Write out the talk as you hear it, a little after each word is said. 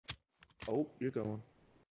Oh, you're going.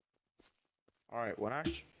 All right,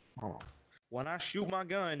 when I shoot my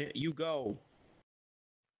gun, you go.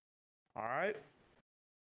 All right?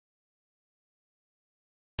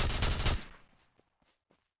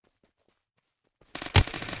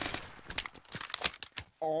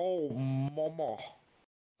 Oh, mama.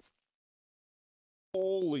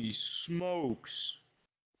 Holy smokes.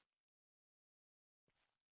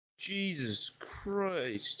 Jesus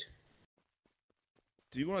Christ.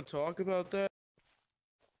 Do you want to talk about that?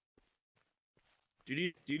 Do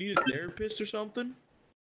you need a therapist or something?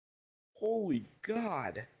 Holy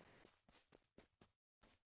God.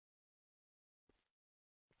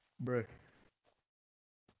 Bruh.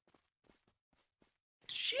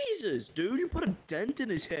 Jesus, dude, you put a dent in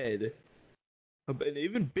his head. An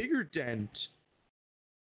even bigger dent.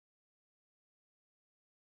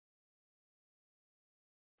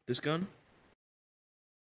 This gun?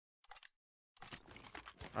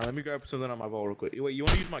 Alright, let me grab something on my ball real quick. Wait, you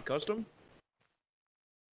want to use my custom?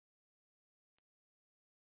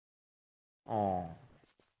 Oh.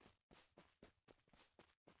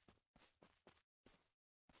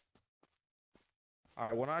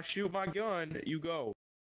 Alright, when I shoot my gun, you go.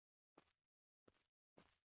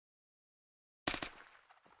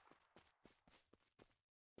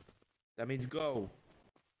 That means go.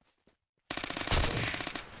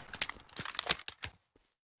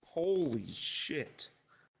 Holy shit.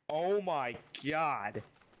 Oh my God.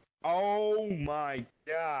 Oh my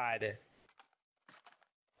God.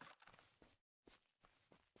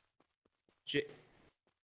 J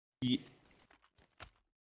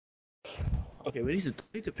Okay, we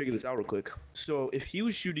need to figure this out real quick. So if he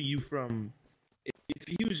was shooting you from, if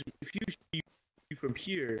he was shooting you from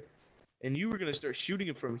here, and you were gonna start shooting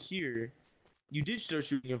him from here, you did start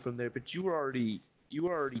shooting him from there, but you were already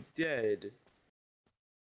dead.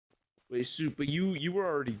 Wait, so but you were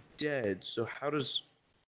already dead. So how does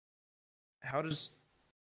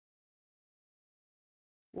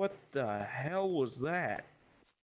what the hell was that?